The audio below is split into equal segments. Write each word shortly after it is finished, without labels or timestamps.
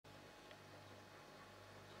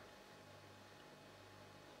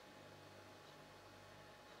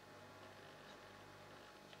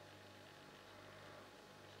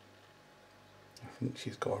think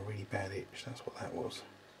she's got a really bad itch, that's what that was.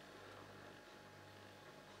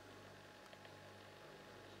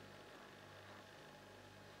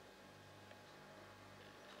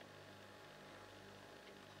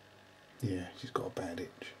 Yeah, she's got a bad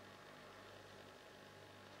itch.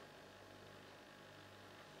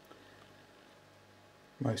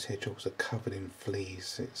 Most hedgehogs are covered in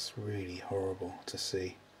fleas. It's really horrible to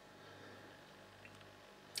see.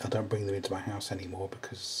 I don't bring them into my house anymore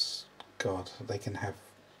because, God, they can have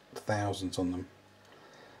thousands on them.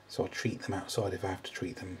 So I treat them outside if I have to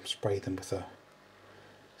treat them. Spray them with a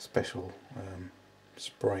special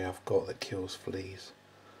spray I've got that kills fleas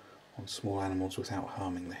on small animals without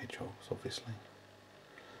harming the hedgehogs, obviously.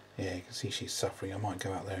 Yeah, you can see she's suffering. I might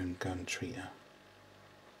go out there and go and treat her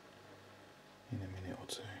in a minute or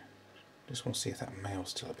two. Just want to see if that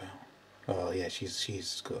male's still about. Oh yeah,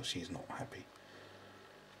 she's not happy.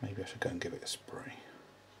 Maybe I should go and give it a spray.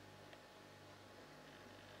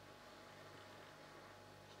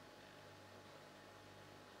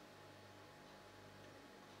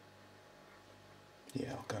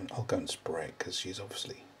 Yeah, I'll go and spray it because she's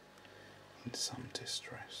obviously in some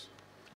distress.